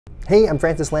Hey, I'm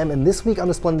Francis Lam, and this week on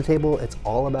the Splendid Table, it's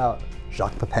all about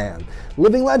Jacques Pépin,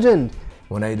 living legend.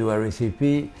 When I do a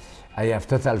recipe, I have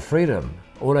total freedom.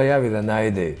 All I have is an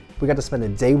idea. We got to spend a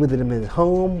day with him in his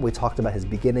home. We talked about his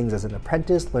beginnings as an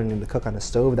apprentice, learning to cook on a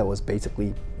stove that was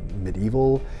basically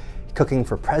medieval, cooking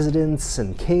for presidents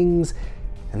and kings,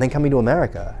 and then coming to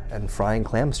America and frying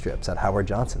clam strips at Howard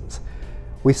Johnson's.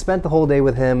 We spent the whole day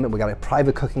with him, and we got a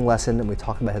private cooking lesson, and we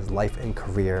talked about his life and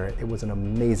career. It was an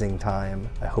amazing time.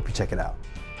 I hope you check it out.